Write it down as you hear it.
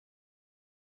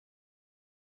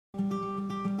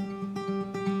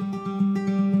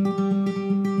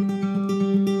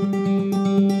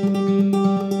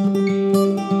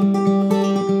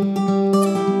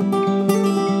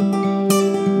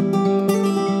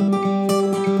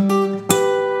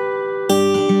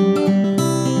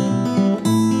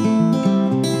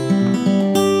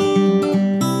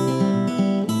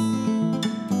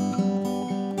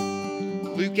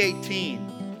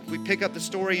up the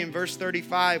story in verse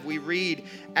 35, we read,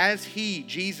 as he,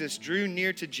 Jesus, drew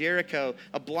near to Jericho,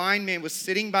 a blind man was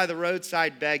sitting by the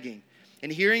roadside begging. And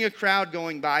hearing a crowd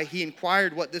going by, he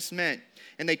inquired what this meant.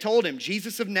 And they told him,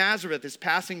 Jesus of Nazareth is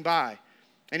passing by.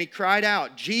 And he cried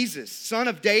out, Jesus, Son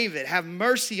of David, have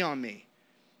mercy on me.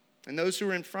 And those who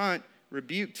were in front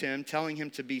rebuked him, telling him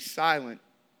to be silent.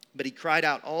 But he cried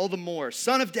out all the more,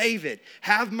 Son of David,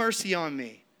 have mercy on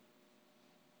me.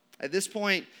 At this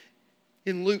point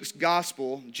in Luke's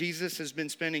gospel, Jesus has been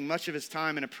spending much of his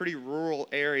time in a pretty rural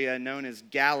area known as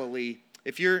Galilee.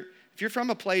 If you're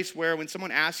from a place where when someone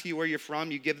asks you where you're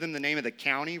from, you give them the name of the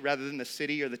county rather than the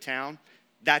city or the town,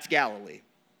 that's Galilee.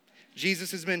 Jesus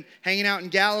has been hanging out in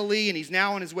Galilee, and he's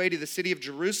now on his way to the city of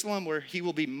Jerusalem, where he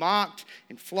will be mocked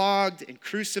and flogged and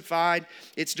crucified.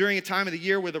 It's during a time of the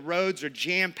year where the roads are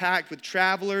jam-packed with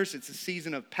travelers. It's a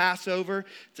season of Passover.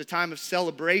 It's a time of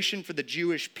celebration for the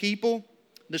Jewish people.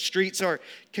 The streets are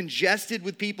congested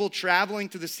with people traveling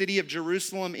to the city of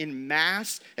Jerusalem in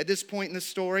mass at this point in the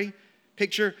story.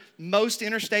 Picture most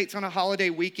interstates on a holiday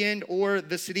weekend, or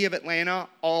the city of Atlanta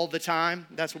all the time.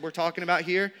 That's what we're talking about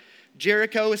here.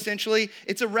 Jericho, essentially,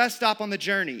 it's a rest stop on the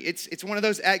journey. It's one of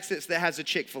those exits that has a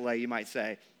Chick-fil-A, you might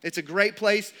say. It's a great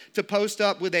place to post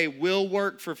up with a will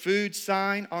work for food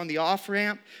sign on the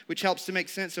off-ramp, which helps to make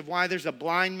sense of why there's a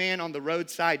blind man on the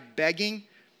roadside begging.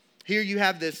 Here you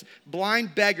have this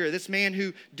blind beggar, this man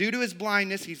who, due to his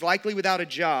blindness, he's likely without a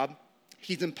job.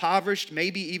 He's impoverished,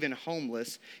 maybe even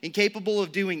homeless, incapable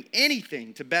of doing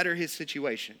anything to better his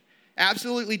situation.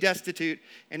 Absolutely destitute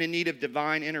and in need of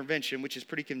divine intervention, which is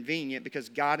pretty convenient because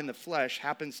God in the flesh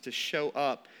happens to show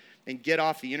up and get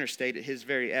off the interstate at his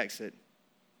very exit.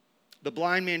 The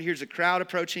blind man hears a crowd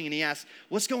approaching and he asks,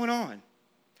 what's going on?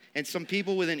 And some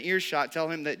people within earshot tell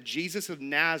him that Jesus of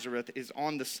Nazareth is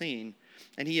on the scene,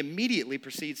 and he immediately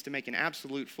proceeds to make an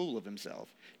absolute fool of himself.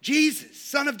 Jesus,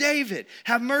 Son of David,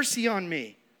 have mercy on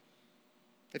me.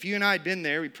 If you and I had been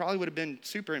there, we probably would have been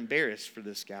super embarrassed for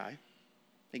this guy.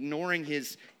 Ignoring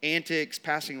his antics,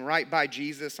 passing right by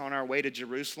Jesus on our way to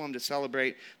Jerusalem to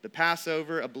celebrate the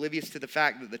Passover, oblivious to the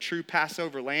fact that the true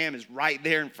Passover lamb is right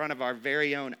there in front of our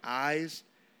very own eyes,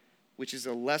 which is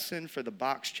a lesson for the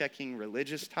box-checking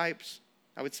religious types,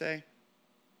 I would say.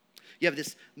 You have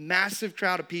this massive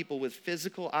crowd of people with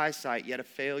physical eyesight, yet a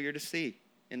failure to see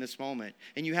in this moment.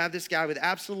 And you have this guy with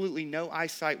absolutely no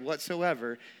eyesight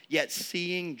whatsoever, yet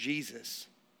seeing Jesus.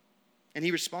 And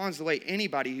he responds the way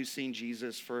anybody who's seen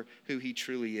Jesus for who he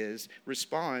truly is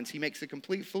responds. He makes a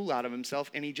complete fool out of himself,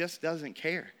 and he just doesn't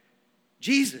care.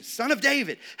 Jesus, Son of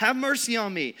David, have mercy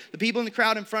on me. The people in the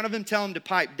crowd in front of him tell him to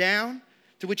pipe down,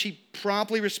 to which he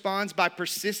promptly responds by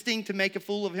persisting to make a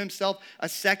fool of himself a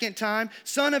second time.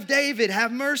 Son of David,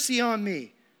 have mercy on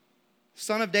me.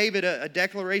 Son of David, a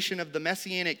declaration of the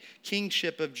messianic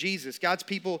kingship of Jesus. God's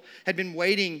people had been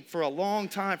waiting for a long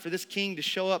time for this king to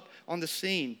show up on the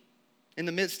scene. In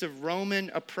the midst of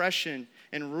Roman oppression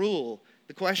and rule,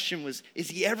 the question was, is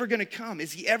he ever going to come?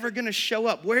 Is he ever going to show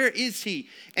up? Where is he?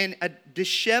 And a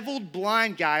disheveled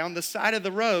blind guy on the side of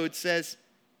the road says,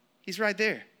 he's right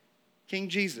there. King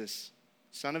Jesus,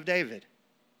 Son of David.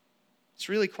 It's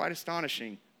really quite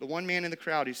astonishing. The one man in the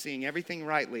crowd who's seeing everything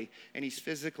rightly, and he's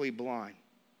physically blind.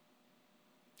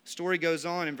 The story goes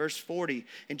on in verse 40.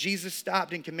 And Jesus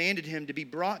stopped and commanded him to be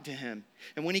brought to him.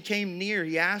 And when he came near,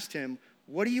 he asked him,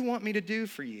 what do you want me to do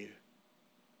for you? Can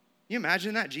you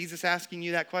imagine that? Jesus asking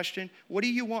you that question. What do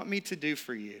you want me to do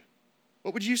for you?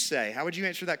 What would you say? How would you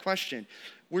answer that question?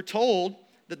 We're told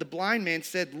that the blind man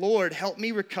said, Lord, help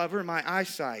me recover my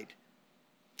eyesight.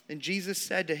 And Jesus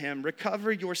said to him,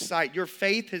 recover your sight. Your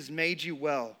faith has made you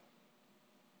well.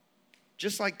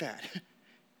 Just like that.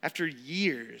 After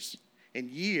years and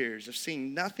years of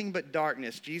seeing nothing but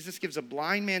darkness, Jesus gives a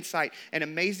blind man sight. And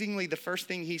amazingly, the first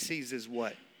thing he sees is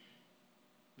what?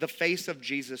 The face of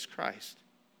Jesus Christ.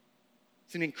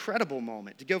 It's an incredible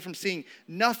moment to go from seeing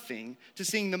nothing to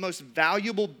seeing the most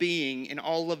valuable being in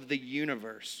all of the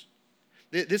universe.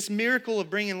 This miracle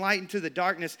of bringing light into the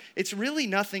darkness, it's really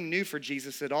nothing new for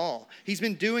Jesus at all. He's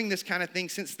been doing this kind of thing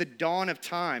since the dawn of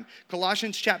time.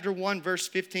 Colossians chapter 1, verse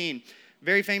 15,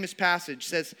 very famous passage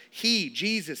says, he,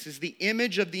 Jesus, is the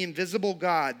image of the invisible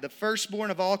God, the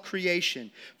firstborn of all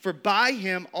creation. For by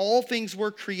him all things were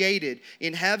created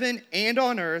in heaven and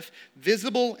on earth,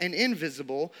 visible and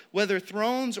invisible, whether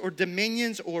thrones or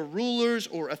dominions or rulers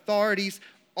or authorities,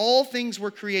 all things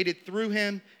were created through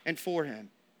him and for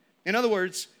him. In other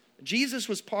words, Jesus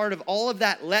was part of all of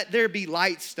that let there be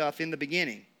light stuff in the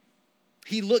beginning.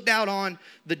 He looked out on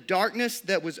the darkness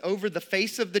that was over the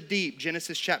face of the deep,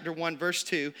 Genesis chapter 1, verse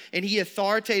 2, and he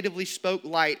authoritatively spoke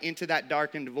light into that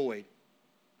darkened void.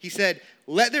 He said,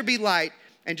 let there be light.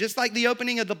 And just like the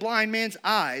opening of the blind man's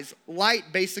eyes, light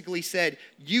basically said,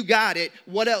 you got it.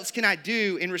 What else can I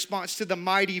do in response to the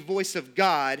mighty voice of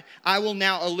God? I will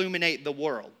now illuminate the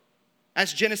world.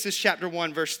 That's Genesis chapter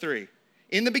 1, verse 3.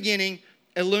 In the beginning,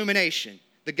 illumination.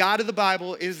 The God of the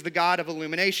Bible is the God of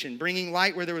illumination, bringing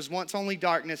light where there was once only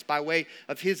darkness by way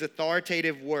of his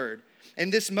authoritative word.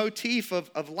 And this motif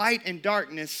of light and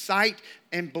darkness, sight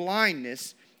and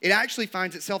blindness, it actually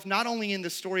finds itself not only in the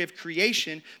story of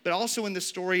creation, but also in the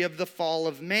story of the fall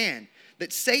of man.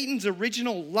 That Satan's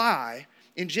original lie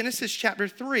in Genesis chapter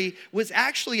 3 was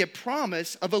actually a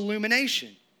promise of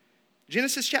illumination.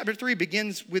 Genesis chapter 3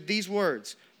 begins with these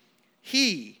words.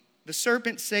 He, the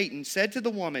serpent Satan, said to the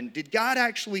woman, did God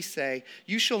actually say,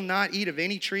 you shall not eat of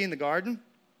any tree in the garden?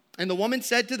 And the woman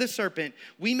said to the serpent,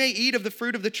 we may eat of the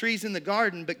fruit of the trees in the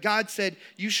garden, but God said,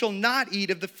 you shall not eat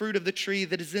of the fruit of the tree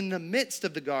that is in the midst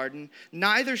of the garden,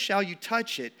 neither shall you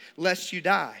touch it, lest you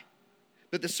die.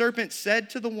 But the serpent said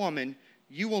to the woman,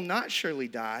 you will not surely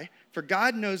die, for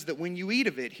God knows that when you eat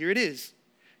of it, here it is,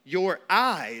 your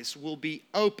eyes will be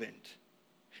opened,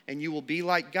 and you will be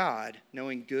like God,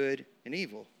 knowing good and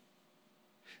evil.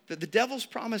 That the devil's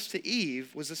promise to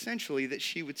Eve was essentially that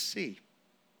she would see.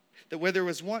 That where there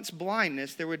was once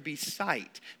blindness, there would be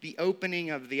sight, the opening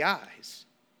of the eyes.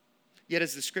 Yet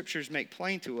as the scriptures make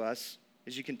plain to us,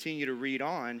 as you continue to read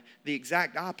on, the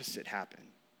exact opposite happened.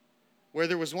 Where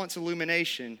there was once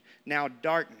illumination, now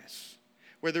darkness.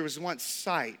 Where there was once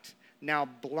sight, now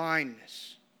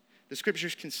blindness. The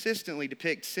scriptures consistently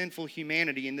depict sinful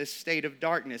humanity in this state of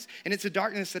darkness. And it's a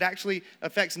darkness that actually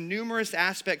affects numerous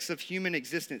aspects of human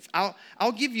existence.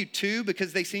 I'll give you two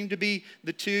because they seem to be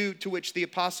the two to which the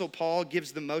Apostle Paul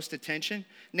gives the most attention,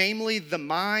 namely the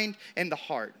mind and the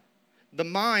heart. The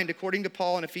mind, according to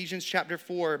Paul in Ephesians chapter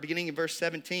 4, beginning in verse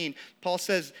 17, Paul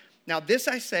says, now this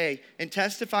I say and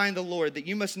testify in the Lord that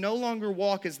you must no longer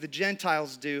walk as the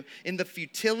Gentiles do in the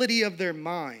futility of their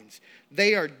minds.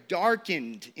 They are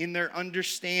darkened in their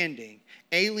understanding,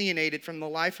 alienated from the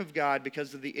life of God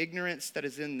because of the ignorance that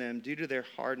is in them due to their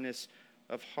hardness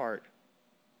of heart.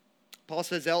 Paul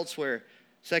says elsewhere,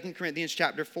 2 Corinthians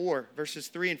chapter 4, verses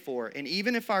 3 and 4, and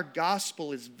even if our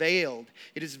gospel is veiled,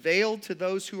 it is veiled to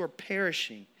those who are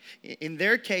perishing. In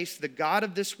their case, the God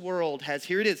of this world has,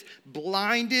 here it is,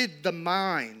 blinded the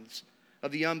minds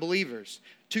of the unbelievers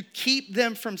to keep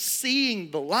them from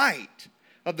seeing the light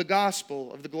of the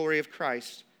gospel of the glory of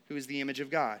Christ, who is the image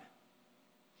of God.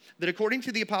 That according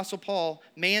to the Apostle Paul,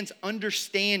 man's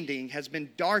understanding has been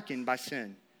darkened by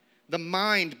sin. The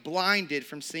mind blinded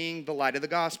from seeing the light of the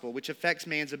gospel, which affects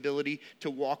man's ability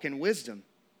to walk in wisdom.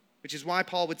 Which is why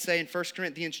Paul would say in 1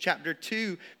 Corinthians chapter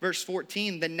 2, verse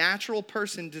 14, the natural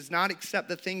person does not accept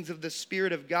the things of the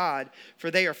Spirit of God, for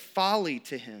they are folly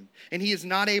to him, and he is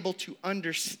not able to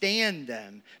understand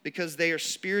them because they are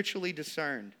spiritually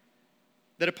discerned.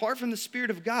 That apart from the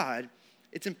Spirit of God,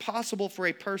 it's impossible for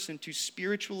a person to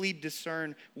spiritually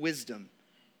discern wisdom.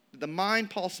 The mind,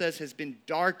 Paul says, has been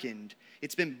darkened.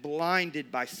 It's been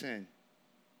blinded by sin.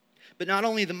 But not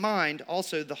only the mind,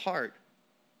 also the heart.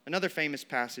 Another famous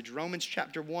passage, Romans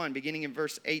chapter 1, beginning in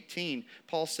verse 18,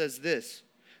 Paul says this,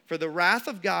 for the wrath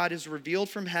of God is revealed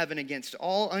from heaven against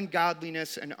all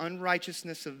ungodliness and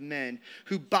unrighteousness of men,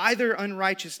 who by their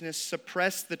unrighteousness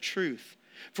suppress the truth.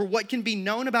 For what can be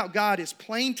known about God is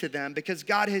plain to them because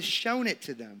God has shown it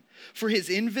to them. For his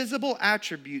invisible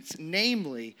attributes,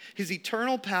 namely his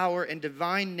eternal power and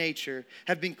divine nature,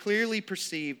 have been clearly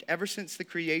perceived ever since the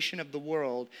creation of the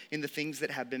world in the things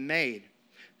that have been made.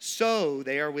 So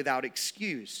they are without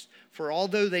excuse. For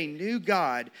although they knew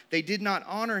God, they did not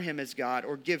honor him as God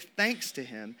or give thanks to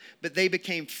him, but they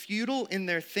became futile in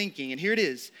their thinking. And here it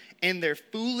is, and their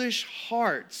foolish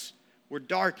hearts were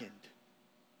darkened.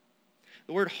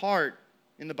 The word heart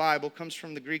in the Bible comes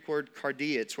from the Greek word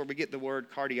kardia. It's where we get the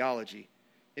word cardiology.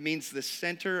 It means the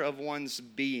center of one's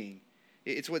being.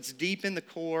 It's what's deep in the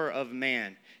core of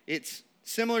man. It's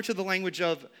similar to the language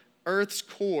of Earth's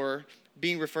core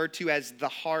being referred to as the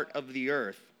heart of the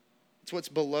earth. It's what's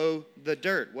below the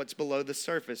dirt, what's below the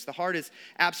surface. The heart is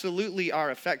absolutely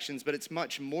our affections, but it's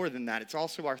much more than that. It's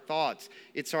also our thoughts.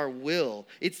 It's our will.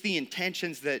 It's the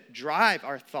intentions that drive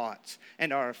our thoughts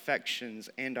and our affections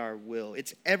and our will.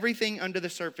 It's everything under the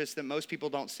surface that most people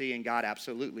don't see and God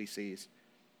absolutely sees.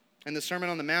 In the Sermon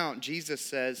on the Mount, Jesus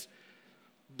says,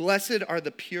 blessed are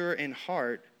the pure in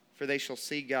heart, for they shall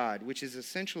see God, which is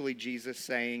essentially Jesus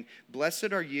saying,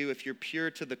 blessed are you if you're pure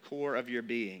to the core of your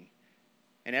being.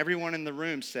 And everyone in the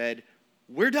room said,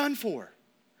 we're done for,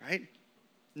 right?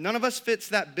 None of us fits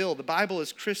that bill. The Bible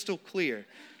is crystal clear.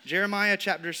 Jeremiah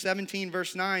chapter 17,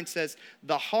 verse 9 says,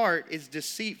 the heart is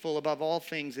deceitful above all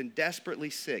things and desperately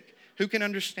sick. Who can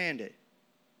understand it?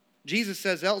 Jesus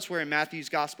says elsewhere in Matthew's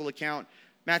gospel account,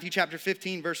 Matthew chapter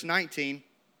 15, verse 19,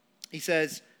 he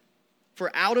says,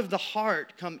 for out of the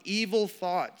heart come evil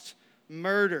thoughts,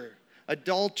 murder,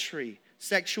 adultery,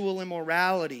 sexual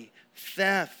immorality,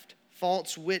 theft,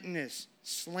 false witness,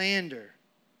 slander.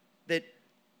 That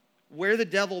where the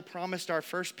devil promised our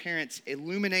first parents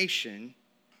illumination,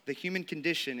 the human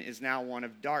condition is now one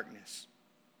of darkness,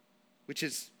 which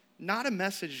is not a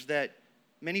message that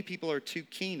many people are too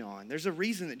keen on. There's a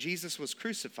reason that Jesus was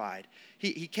crucified.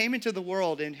 He came into the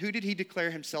world, and who did he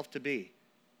declare himself to be?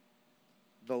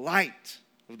 The light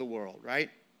of the world, right?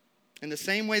 In the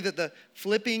same way that the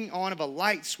flipping on of a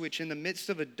light switch in the midst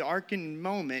of a darkened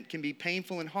moment can be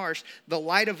painful and harsh, the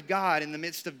light of God in the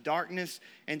midst of darkness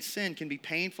and sin can be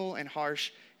painful and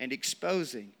harsh and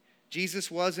exposing.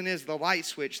 Jesus was and is the light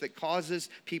switch that causes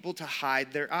people to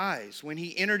hide their eyes. When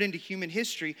he entered into human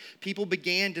history, people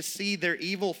began to see their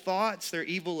evil thoughts, their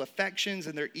evil affections,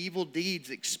 and their evil deeds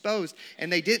exposed, and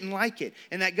they didn't like it.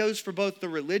 And that goes for both the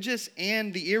religious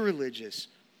and the irreligious.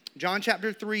 John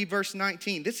chapter 3, verse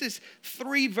 19. This is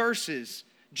 3 verses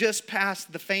just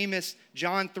past the famous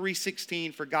John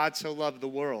 3:16, for God so loved the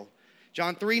world.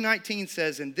 John 3:19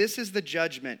 says, and this is the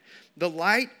judgment. The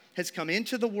light has come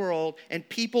into the world, and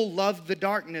people loved the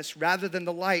darkness rather than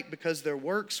the light because their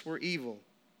works were evil.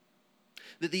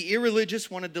 That the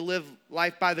irreligious wanted to live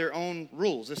life by their own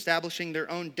rules, establishing their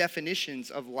own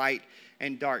definitions of light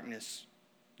and darkness.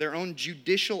 Their own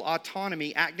judicial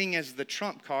autonomy acting as the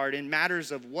trump card in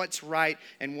matters of what's right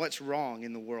and what's wrong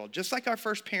in the world. Just like our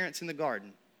first parents in the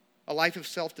garden, a life of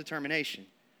self-determination.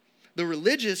 The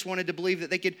religious wanted to believe that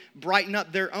they could brighten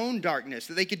up their own darkness,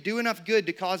 that they could do enough good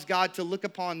to cause God to look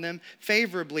upon them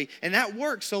favorably. And that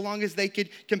worked so long as they could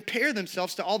compare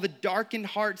themselves to all the darkened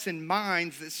hearts and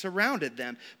minds that surrounded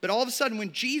them. But all of a sudden,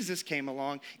 when Jesus came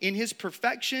along, in his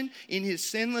perfection, in his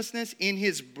sinlessness, in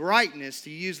his brightness, to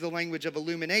use the language of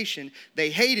illumination, they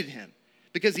hated him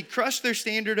because he crushed their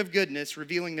standard of goodness,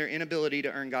 revealing their inability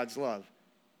to earn God's love.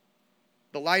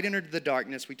 The light entered the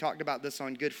darkness. We talked about this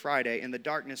on Good Friday, and the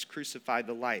darkness crucified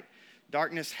the light.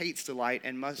 Darkness hates the light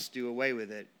and must do away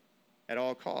with it at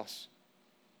all costs.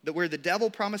 That where the devil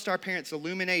promised our parents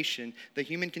illumination, the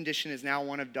human condition is now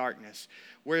one of darkness.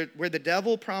 Where the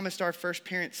devil promised our first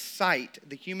parents sight,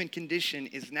 the human condition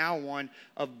is now one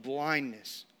of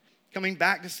blindness. Coming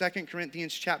back to 2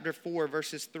 Corinthians chapter 4,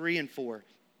 verses 3 and 4.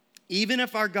 Even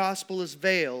if our gospel is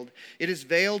veiled, it is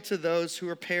veiled to those who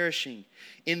are perishing.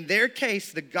 In their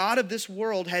case, the God of this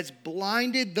world has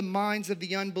blinded the minds of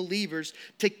the unbelievers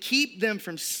to keep them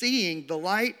from seeing the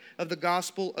light of the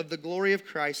gospel of the glory of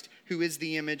Christ, who is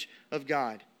the image of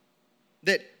God.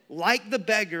 That like the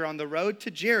beggar on the road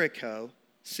to Jericho,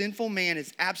 sinful man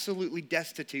is absolutely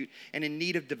destitute and in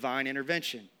need of divine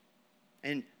intervention.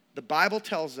 And the Bible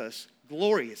tells us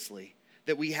gloriously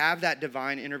that we have that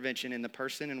divine intervention in the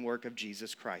person and work of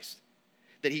Jesus Christ.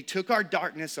 That he took our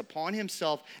darkness upon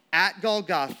himself at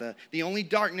Golgotha, the only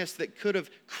darkness that could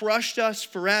have crushed us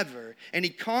forever, and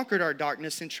he conquered our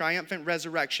darkness in triumphant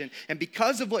resurrection. And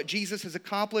because of what Jesus has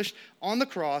accomplished on the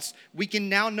cross, we can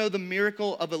now know the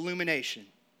miracle of illumination.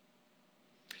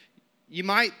 You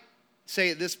might say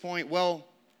at this point, well,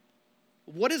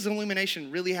 what does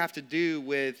illumination really have to do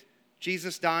with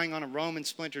Jesus dying on a Roman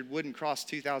splintered wooden cross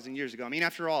 2,000 years ago? I mean,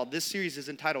 after all, this series is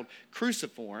entitled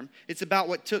Cruciform. It's about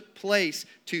what took place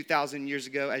 2,000 years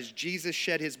ago as Jesus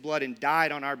shed his blood and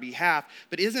died on our behalf.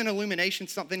 But isn't illumination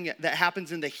something that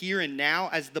happens in the here and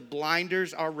now as the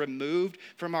blinders are removed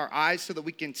from our eyes so that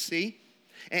we can see?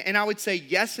 And I would say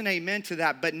yes and amen to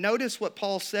that. But notice what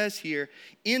Paul says here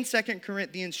in 2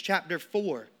 Corinthians chapter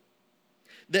 4.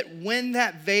 That when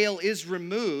that veil is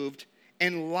removed,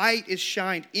 and light is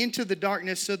shined into the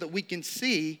darkness so that we can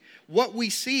see, what we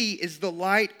see is the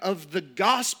light of the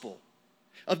gospel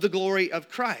of the glory of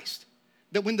Christ.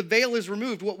 That when the veil is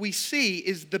removed, what we see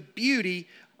is the beauty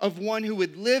of one who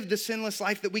would live the sinless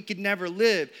life that we could never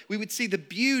live. We would see the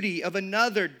beauty of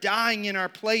another dying in our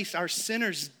place, our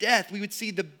sinner's death. We would see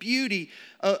the beauty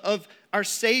of our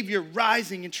Savior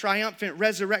rising in triumphant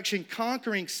resurrection,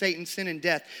 conquering Satan, sin, and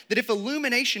death. That if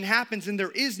illumination happens and there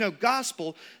is no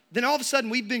gospel, then all of a sudden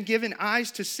we've been given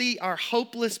eyes to see our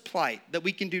hopeless plight that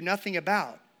we can do nothing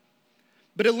about.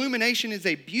 But illumination is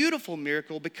a beautiful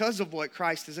miracle because of what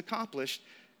Christ has accomplished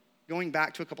going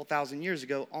back to a couple thousand years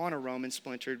ago on a Roman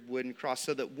splintered wooden cross,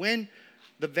 so that when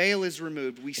the veil is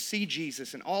removed, we see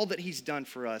Jesus and all that he's done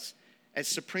for us as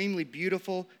supremely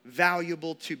beautiful,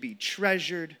 valuable, to be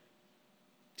treasured,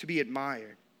 to be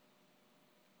admired.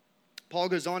 Paul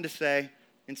goes on to say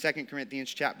in 2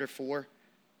 Corinthians chapter 4,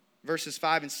 verses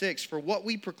 5 and 6. For what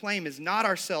we proclaim is not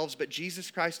ourselves, but Jesus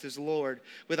Christ is Lord,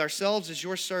 with ourselves as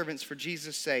your servants for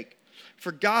Jesus' sake.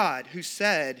 For God, who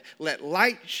said, let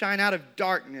light shine out of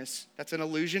darkness, that's an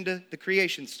allusion to the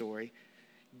creation story.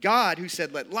 God, who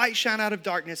said, let light shine out of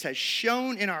darkness, has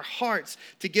shone in our hearts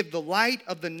to give the light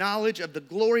of the knowledge of the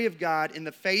glory of God in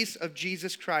the face of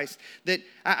Jesus Christ. That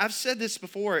I've said this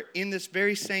before in this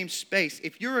very same space.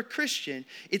 If you're a Christian,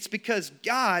 it's because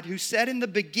God, who said in the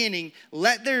beginning,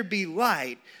 let there be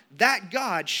light, that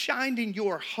God shined in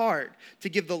your heart to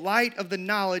give the light of the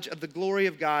knowledge of the glory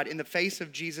of God in the face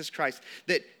of Jesus Christ.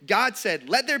 That God said,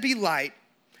 let there be light,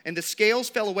 and the scales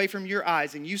fell away from your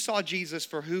eyes, and you saw Jesus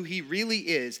for who he really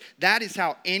is. That is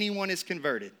how anyone is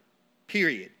converted,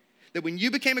 period. That when you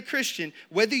became a Christian,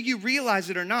 whether you realize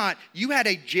it or not, you had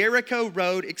a Jericho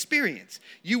Road experience.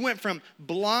 You went from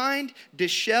blind,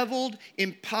 disheveled,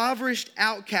 impoverished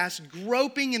outcast,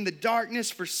 groping in the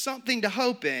darkness for something to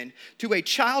hope in, to a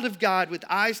child of God with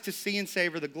eyes to see and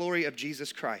savor the glory of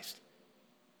Jesus Christ.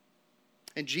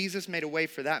 And Jesus made a way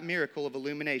for that miracle of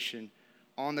illumination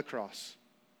on the cross.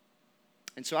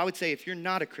 And so I would say if you're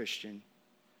not a Christian,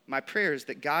 my prayer is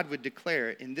that God would declare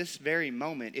in this very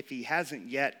moment, if he hasn't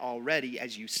yet already,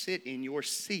 as you sit in your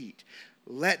seat,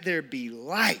 let there be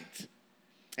light.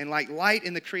 And like light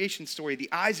in the creation story, the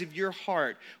eyes of your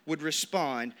heart would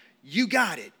respond, you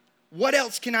got it. What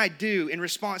else can I do in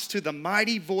response to the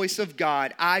mighty voice of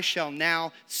God? I shall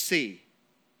now see.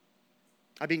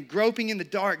 I've been groping in the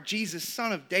dark. Jesus,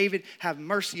 Son of David, have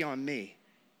mercy on me.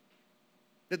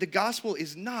 That the gospel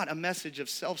is not a message of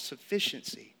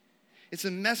self-sufficiency. It's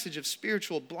a message of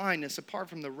spiritual blindness apart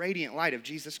from the radiant light of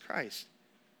Jesus Christ.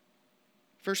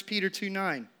 1 Peter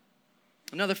 2:9,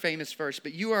 another famous verse.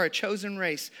 But you are a chosen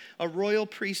race, a royal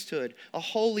priesthood, a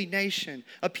holy nation,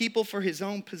 a people for his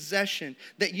own possession,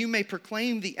 that you may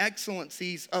proclaim the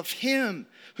excellencies of him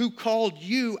who called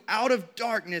you out of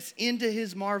darkness into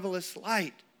his marvelous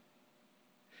light.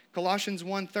 Colossians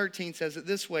 1:13 says it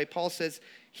this way. Paul says,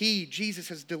 he, Jesus,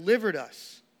 has delivered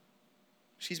us.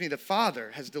 The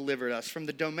Father has delivered us from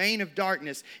the domain of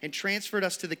darkness and transferred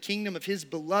us to the kingdom of his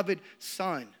beloved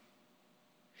Son.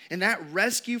 And that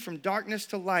rescue from darkness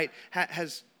to light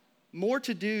has more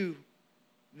to do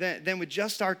than with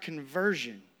just our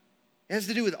conversion. It has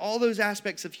to do with all those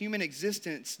aspects of human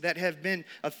existence that have been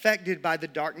affected by the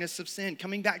darkness of sin,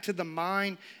 coming back to the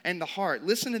mind and the heart.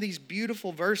 Listen to these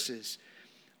beautiful verses.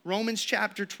 Romans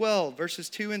chapter 12, verses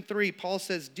 2 and 3, Paul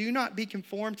says, do not be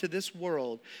conformed to this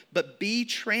world, but be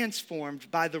transformed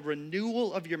by the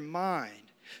renewal of your mind,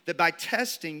 that by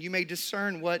testing you may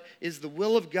discern what is the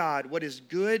will of God, what is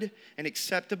good and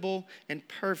acceptable and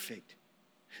perfect.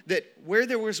 That where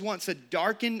there was once a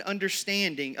darkened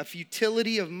understanding, a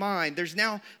futility of mind, there's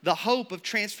now the hope of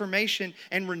transformation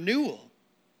and renewal,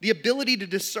 the ability to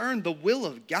discern the will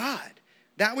of God.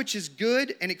 That which is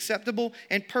good and acceptable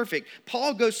and perfect.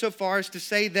 Paul goes so far as to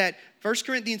say that 1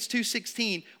 Corinthians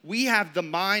 2:16, we have the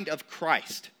mind of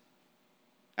Christ.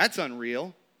 That's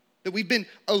unreal. That we've been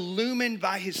illumined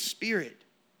by his Spirit.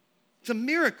 It's a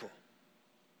miracle.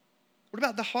 What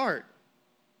about the heart?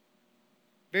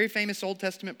 Very famous Old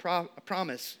Testament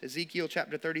promise, Ezekiel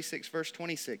chapter 36, verse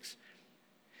 26.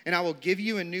 And I will give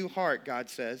you a new heart, God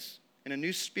says, and a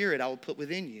new spirit I will put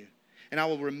within you. And I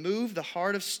will remove the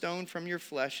heart of stone from your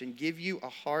flesh and give you a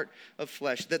heart of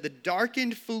flesh. That the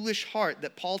darkened, foolish heart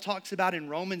that Paul talks about in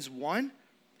Romans 1,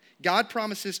 God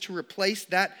promises to replace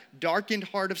that darkened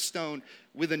heart of stone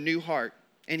with a new heart.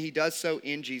 And he does so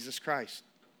in Jesus Christ.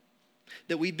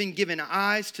 That we've been given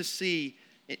eyes to see,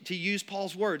 to use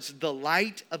Paul's words, the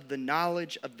light of the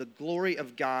knowledge of the glory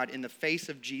of God in the face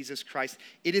of Jesus Christ.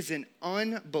 It is an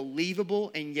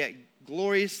unbelievable and yet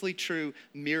gloriously true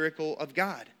miracle of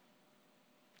God.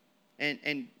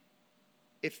 And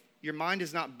if your mind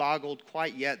is not boggled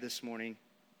quite yet this morning,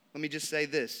 let me just say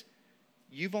this.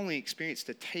 You've only experienced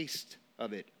a taste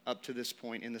of it up to this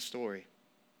point in the story.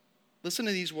 Listen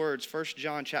to these words, 1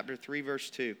 John chapter 3, verse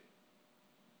 2.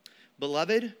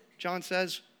 Beloved, John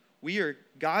says, we are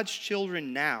God's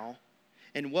children now,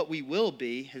 and what we will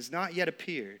be has not yet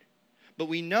appeared. But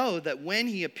we know that when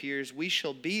he appears, we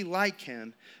shall be like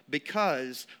him,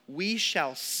 because we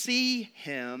shall see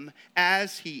him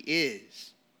as he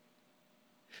is.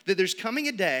 That there's coming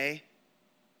a day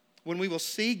when we will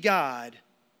see God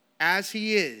as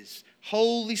he is.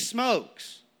 Holy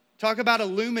smokes. Talk about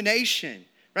illumination,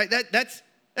 right?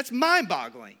 That's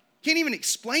mind-boggling. Can't even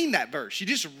explain that verse. You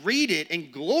just read it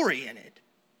and glory in it.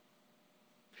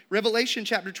 Revelation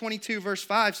chapter 22, verse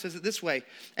 5 says it this way,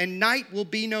 and night will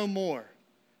be no more.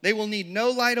 They will need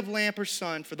no light of lamp or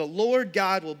sun, for the Lord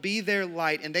God will be their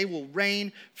light, and they will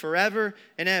reign forever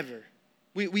and ever.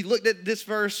 We looked at this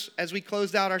verse as we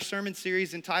closed out our sermon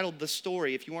series entitled The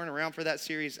Story. If you weren't around for that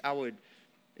series, I would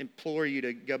implore you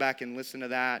to go back and listen to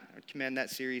that. I commend that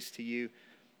series to you.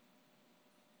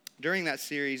 During that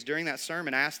series, during that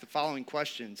sermon, I asked the following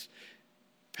questions.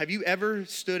 Have you ever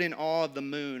stood in awe of the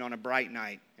moon on a bright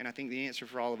night? And I think the answer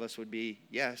for all of us would be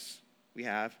yes, we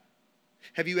have.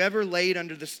 Have you ever laid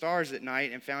under the stars at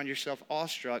night and found yourself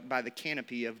awestruck by the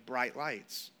canopy of bright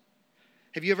lights?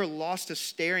 Have you ever lost a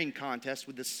staring contest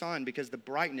with the sun because the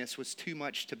brightness was too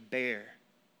much to bear?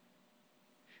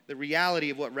 The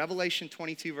reality of what Revelation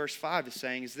 22 verse 5 is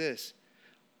saying is this.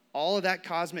 All of that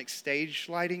cosmic stage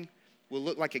lighting will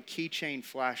look like a keychain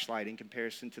flashlight in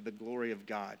comparison to the glory of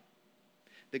God.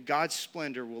 That God's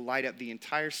splendor will light up the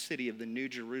entire city of the New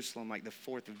Jerusalem like the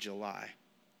 4th of July.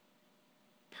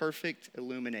 Perfect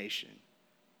illumination.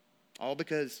 All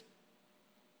because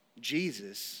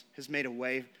Jesus has made a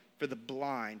way for the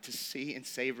blind to see and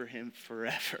savor him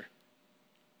forever.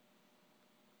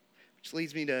 Which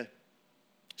leads me to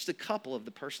just a couple of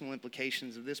the personal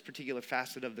implications of this particular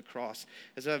facet of the cross.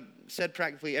 As I've said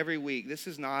practically every week, this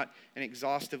is not an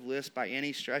exhaustive list by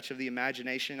any stretch of the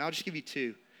imagination. I'll just give you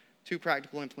two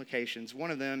practical implications. One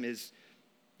of them is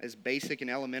as basic and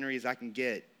elementary as I can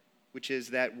get, which is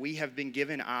that we have been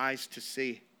given eyes to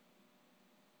see.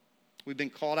 We've been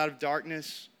called out of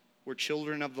darkness. We're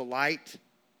children of the light.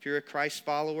 If you're a Christ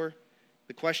follower,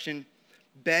 the question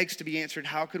begs to be answered,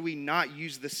 how could we not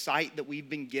use the sight that we've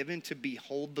been given to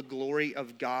behold the glory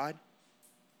of God?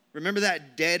 Remember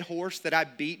that dead horse that I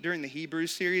beat during the Hebrews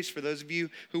series, for those of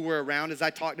you who were around, as I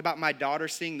talked about my daughter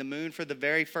seeing the moon for the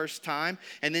very first time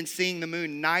and then seeing the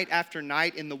moon night after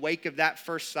night in the wake of that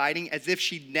first sighting as if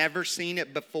she'd never seen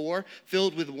it before,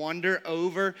 filled with wonder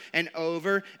over and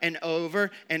over and over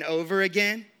and over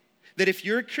again? That if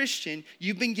you're a Christian,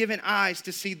 you've been given eyes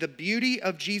to see the beauty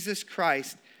of Jesus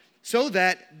Christ, so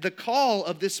that the call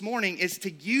of this morning is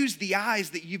to use the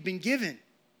eyes that you've been given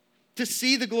to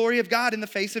see the glory of God in the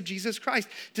face of Jesus Christ,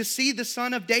 to see the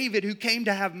Son of David who came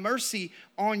to have mercy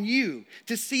on you,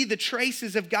 to see the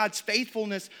traces of God's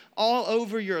faithfulness all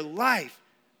over your life.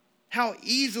 How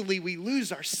easily we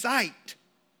lose our sight.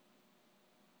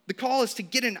 The call is to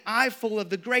get an eyeful of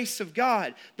the grace of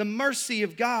God, the mercy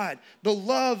of God, the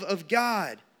love of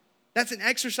God. That's an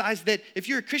exercise that if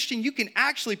you're a Christian, you can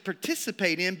actually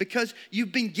participate in because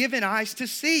you've been given eyes to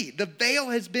see. The veil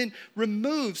has been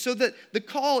removed so that the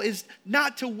call is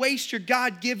not to waste your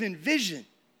God-given vision.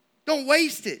 Don't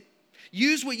waste it.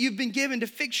 Use what you've been given to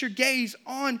fix your gaze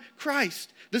on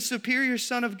Christ, the superior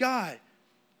Son of God.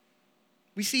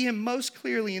 We see him most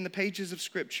clearly in the pages of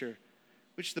Scripture,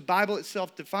 which the Bible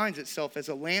itself defines itself as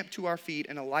a lamp to our feet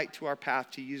and a light to our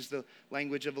path, to use the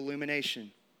language of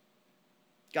illumination.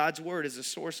 God's word is a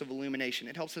source of illumination.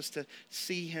 It helps us to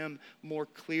see him more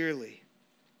clearly.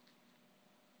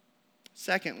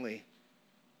 Secondly,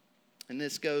 and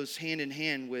this goes hand in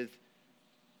hand with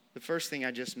the first thing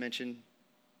I just mentioned,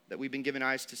 that we've been given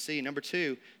eyes to see. Number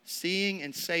two, seeing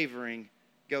and savoring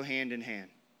go hand in hand.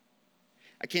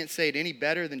 I can't say it any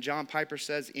better than John Piper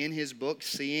says in his book,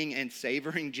 Seeing and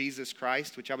Savoring Jesus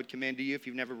Christ, which I would commend to you if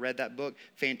you've never read that book.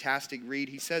 Fantastic read.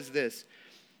 He says this.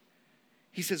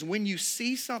 He says, when you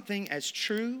see something as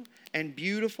true and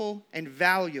beautiful and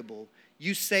valuable,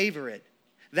 you savor it.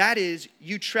 That is,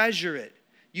 you treasure it.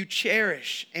 You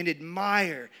cherish and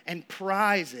admire and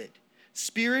prize it.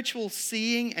 Spiritual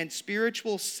seeing and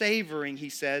spiritual savoring, he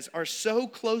says, are so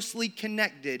closely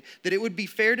connected that it would be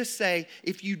fair to say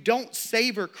if you don't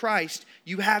savor Christ,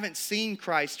 you haven't seen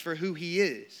Christ for who he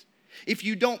is. If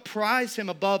you don't prize him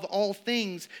above all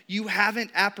things, you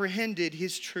haven't apprehended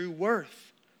his true worth.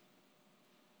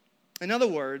 In other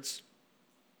words,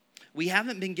 we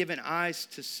haven't been given eyes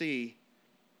to see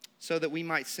so that we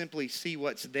might simply see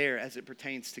what's there as it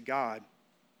pertains to God,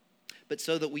 but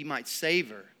so that we might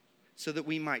savor, so that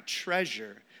we might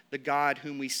treasure the God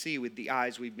whom we see with the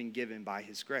eyes we've been given by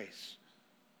his grace.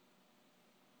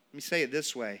 Let me say it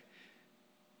this way.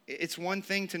 It's one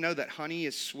thing to know that honey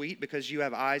is sweet because you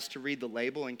have eyes to read the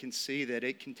label and can see that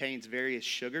it contains various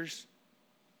sugars.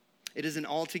 It is an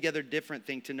altogether different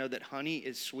thing to know that honey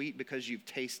is sweet because you've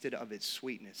tasted of its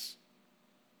sweetness.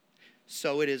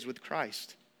 So it is with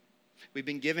Christ. We've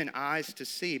been given eyes to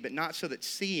see, but not so that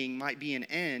seeing might be an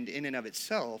end in and of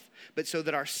itself, but so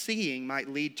that our seeing might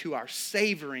lead to our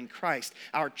savoring Christ,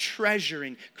 our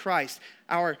treasuring Christ,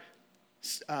 our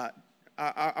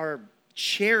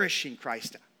cherishing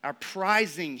Christ, our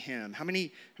prizing him. How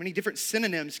many different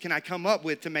synonyms can I come up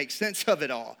with to make sense of it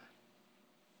all?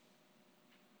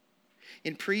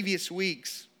 In previous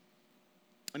weeks,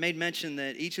 I made mention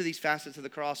that each of these facets of the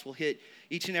cross will hit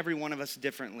each and every one of us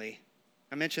differently.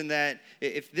 I mentioned that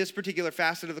if this particular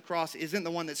facet of the cross isn't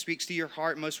the one that speaks to your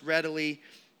heart most readily,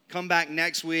 come back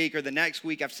next week or the next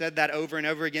week. I've said that over and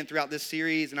over again throughout this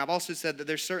series. And I've also said that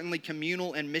there's certainly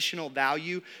communal and missional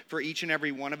value for each and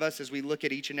every one of us as we look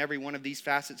at each and every one of these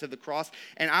facets of the cross.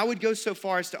 And I would go so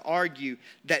far as to argue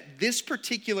that this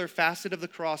particular facet of the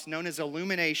cross, known as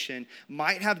illumination,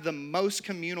 might have the most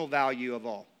communal value of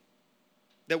all.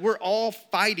 That we're all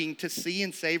fighting to see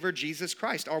and savor Jesus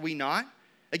Christ, are we not?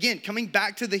 Again, coming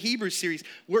back to the Hebrews series,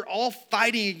 we're all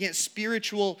fighting against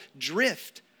spiritual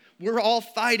drift. We're all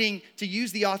fighting, to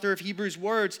use the author of Hebrews'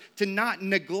 words, to not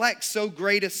neglect so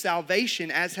great a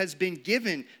salvation as has been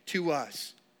given to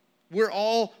us. We're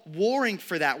all warring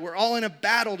for that. We're all in a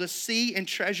battle to see and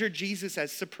treasure Jesus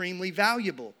as supremely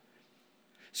valuable.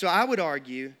 So I would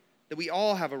argue that we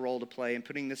all have a role to play in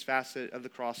putting this facet of the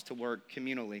cross to work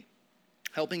communally,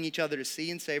 helping each other to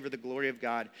see and savor the glory of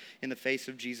God in the face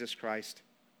of Jesus Christ.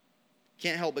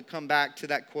 Can't help but come back to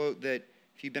that quote that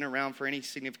if you've been around for any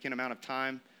significant amount of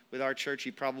time with our church,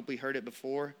 you probably heard it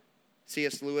before.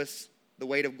 C.S. Lewis, The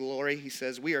Weight of Glory, he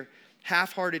says, "We are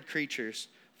half-hearted creatures,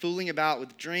 fooling about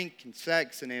with drink and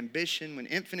sex and ambition when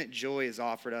infinite joy is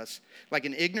offered us, like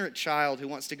an ignorant child who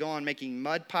wants to go on making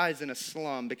mud pies in a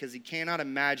slum because he cannot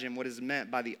imagine what is meant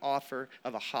by the offer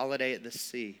of a holiday at the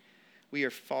sea. We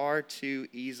are far too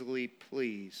easily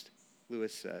pleased,"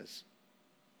 Lewis says.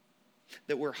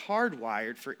 That we're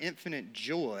hardwired for infinite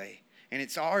joy, and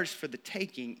it's ours for the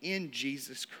taking in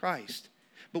Jesus Christ.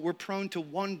 But we're prone to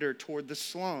wander toward the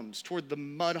slums, toward the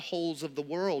mud holes of the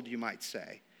world, you might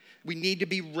say. We need to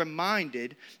be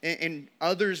reminded, and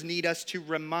others need us to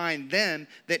remind them,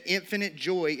 that infinite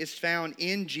joy is found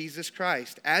in Jesus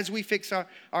Christ. As we fix our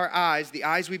eyes, the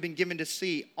eyes we've been given to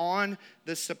see, on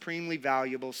the supremely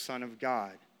valuable Son of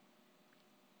God.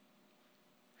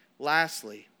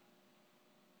 Lastly,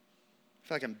 I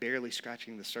feel like I'm barely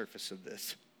scratching the surface of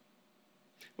this.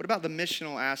 What about the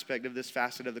missional aspect of this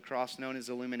facet of the cross known as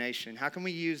illumination? How can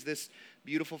we use this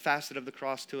beautiful facet of the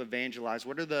cross to evangelize?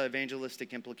 What are the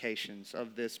evangelistic implications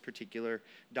of this particular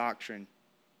doctrine?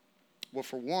 Well,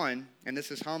 for one, and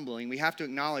this is humbling, we have to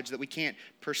acknowledge that we can't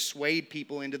persuade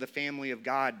people into the family of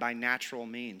God by natural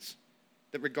means.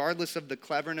 That regardless of the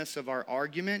cleverness of our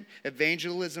argument,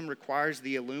 evangelism requires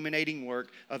the illuminating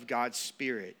work of God's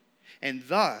Spirit. And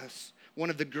thus, one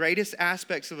of the greatest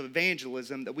aspects of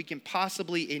evangelism that we can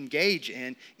possibly engage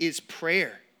in is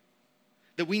prayer.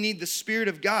 That we need the Spirit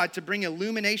of God to bring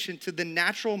illumination to the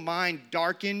natural mind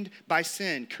darkened by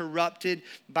sin, corrupted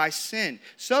by sin,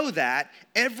 so that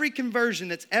every conversion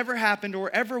that's ever happened or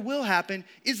ever will happen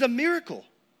is a miracle.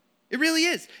 It really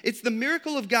is. It's the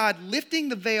miracle of God lifting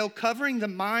the veil, covering the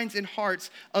minds and hearts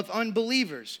of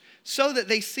unbelievers, so that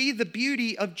they see the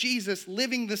beauty of Jesus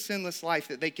living the sinless life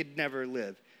that they could never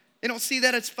live. They don't see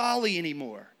that as folly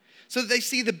anymore. So that they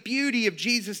see the beauty of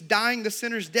Jesus dying the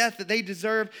sinner's death that they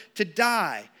deserve to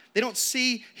die. They don't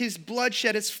see his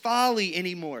bloodshed as folly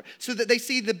anymore. So that they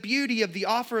see the beauty of the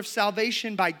offer of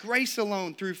salvation by grace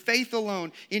alone, through faith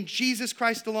alone, in Jesus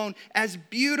Christ alone, as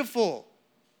beautiful,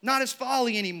 not as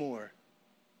folly anymore.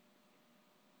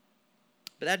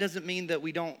 But that doesn't mean that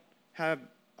we don't have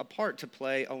a part to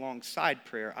play alongside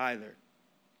prayer either.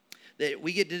 That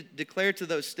we get to declare to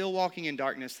those still walking in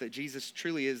darkness that Jesus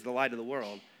truly is the light of the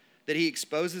world. That he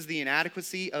exposes the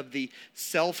inadequacy of the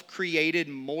self-created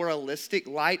moralistic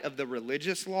light of the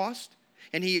religious lost.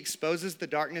 And he exposes the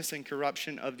darkness and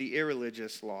corruption of the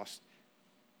irreligious lost.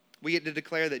 We get to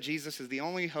declare that Jesus is the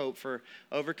only hope for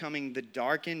overcoming the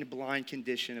darkened, blind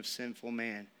condition of sinful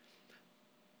man.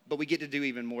 But we get to do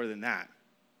even more than that.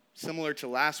 Similar to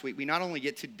last week, we not only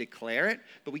get to declare it,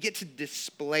 but we get to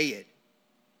display it.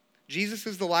 Jesus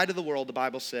is the light of the world, the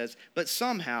Bible says, but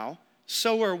somehow,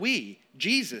 so are we,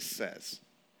 Jesus says.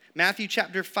 Matthew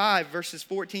chapter 5, verses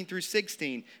 14 through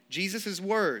 16, Jesus'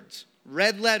 words,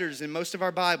 red letters in most of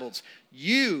our Bibles.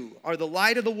 You are the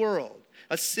light of the world.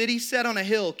 A city set on a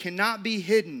hill cannot be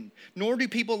hidden, nor do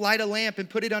people light a lamp and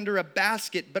put it under a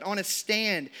basket, but on a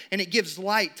stand, and it gives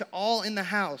light to all in the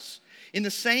house. In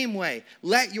the same way,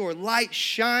 let your light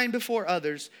shine before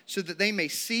others so that they may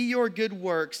see your good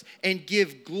works and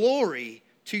give glory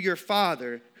to your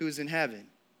Father who is in heaven.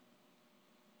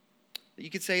 You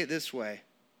could say it this way.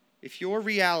 If your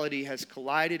reality has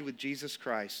collided with Jesus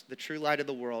Christ, the true light of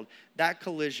the world, that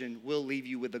collision will leave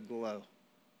you with a glow.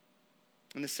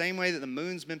 In the same way that the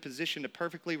moon's been positioned to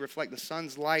perfectly reflect the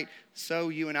sun's light, so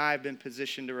you and I have been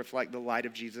positioned to reflect the light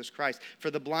of Jesus Christ. For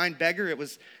the blind beggar, it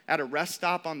was at a rest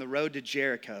stop on the road to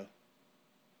Jericho.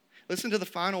 Listen to the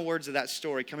final words of that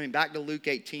story, coming back to Luke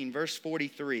 18, verse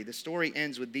 43. The story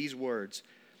ends with these words.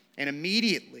 And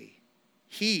immediately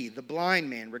he, the blind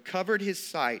man, recovered his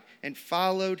sight and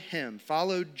followed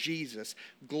Jesus,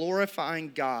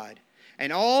 glorifying God.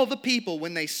 And all the people,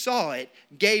 when they saw it,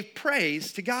 gave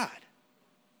praise to God.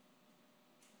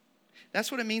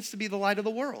 That's what it means to be the light of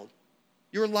the world.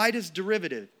 Your light is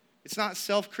derivative. It's not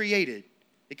self-created.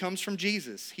 It comes from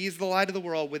Jesus. He is the light of the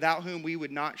world without whom we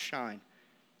would not shine.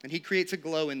 And he creates a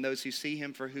glow in those who see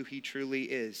him for who he truly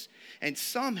is. And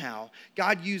somehow,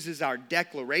 God uses our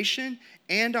declaration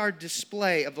and our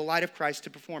display of the light of Christ to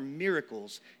perform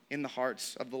miracles in the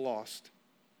hearts of the lost.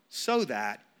 So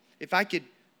that, if I could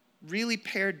really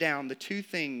pare down the two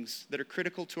things that are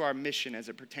critical to our mission as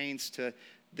it pertains to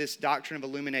this doctrine of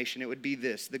illumination, it would be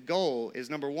this. The goal is,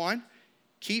 number one,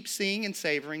 keep seeing and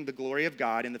savoring the glory of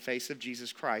God in the face of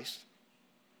Jesus Christ.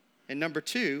 And number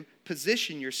two,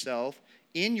 position yourself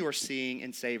in your seeing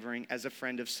and savoring as a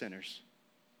friend of sinners.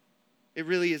 It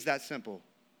really is that simple.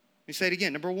 Let me say it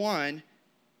again. Number one,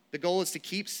 the goal is to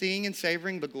keep seeing and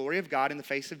savoring the glory of God in the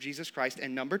face of Jesus Christ.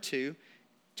 And number two,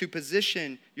 to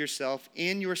position yourself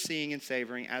in your seeing and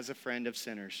savoring as a friend of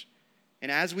sinners.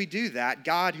 And as we do that,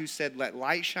 God, who said, "Let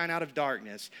light shine out of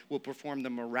darkness," will perform the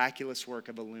miraculous work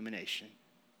of illumination.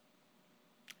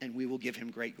 And we will give him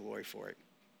great glory for it.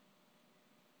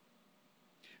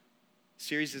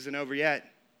 Series isn't over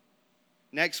yet.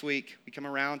 Next week, we come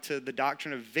around to the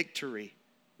doctrine of victory.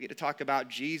 We get to talk about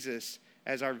Jesus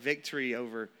as our victory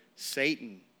over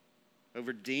Satan,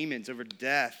 over demons, over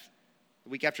death. The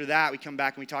week after that, we come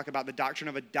back and we talk about the doctrine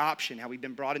of adoption, how we've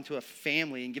been brought into a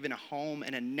family and given a home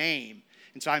and a name.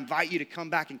 And so I invite you to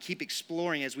come back and keep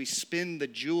exploring as we spin the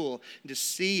jewel and to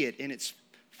see it in its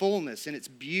fullness, in its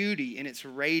beauty, in its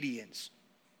radiance.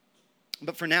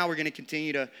 But for now, we're going to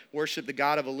continue to worship the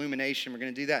God of illumination. We're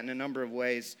going to do that in a number of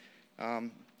ways. We're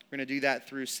going to do that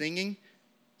through singing.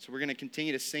 So we're going to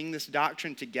continue to sing this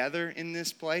doctrine together in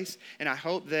this place. And I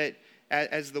hope that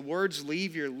as the words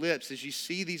leave your lips, as you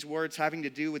see these words having to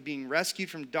do with being rescued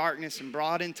from darkness and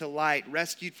brought into light,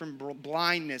 rescued from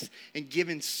blindness and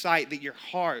given sight, that your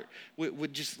heart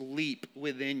would just leap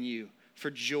within you for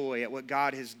joy at what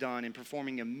God has done in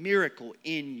performing a miracle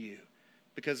in you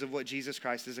because of what Jesus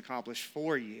Christ has accomplished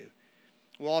for you.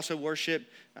 We'll also worship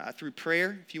through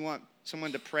prayer. If you want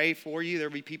someone to pray for you,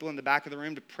 there'll be people in the back of the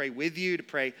room to pray with you, to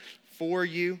pray for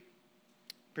you.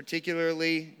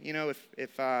 Particularly,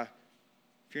 if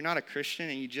you're not a Christian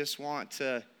and you just want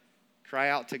to cry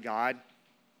out to God,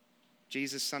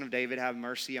 Jesus, Son of David, have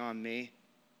mercy on me.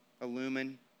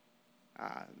 Illumine.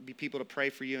 Be people to pray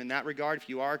for you in that regard. If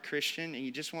you are a Christian and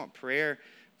you just want prayer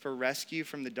for rescue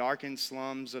from the darkened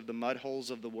slums of the mud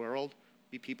holes of the world,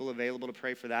 be people available to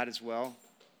pray for that as well.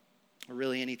 Or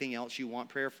really anything else you want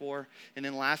prayer for. And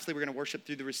then lastly, we're going to worship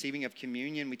through the receiving of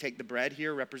communion. We take the bread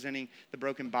here representing the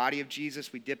broken body of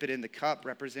Jesus. We dip it in the cup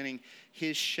representing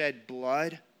his shed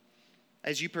blood.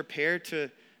 As you prepare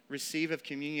to receive of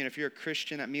communion, if you're a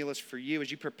Christian, that meal is for you. As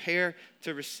you prepare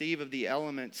to receive of the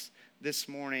elements this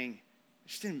morning, I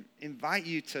just invite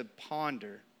you to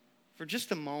ponder for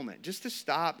just a moment, just to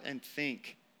stop and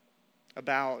think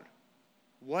about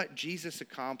what Jesus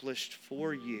accomplished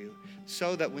for you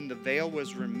so that when the veil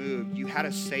was removed, you had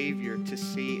a Savior to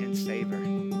see and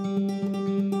savor.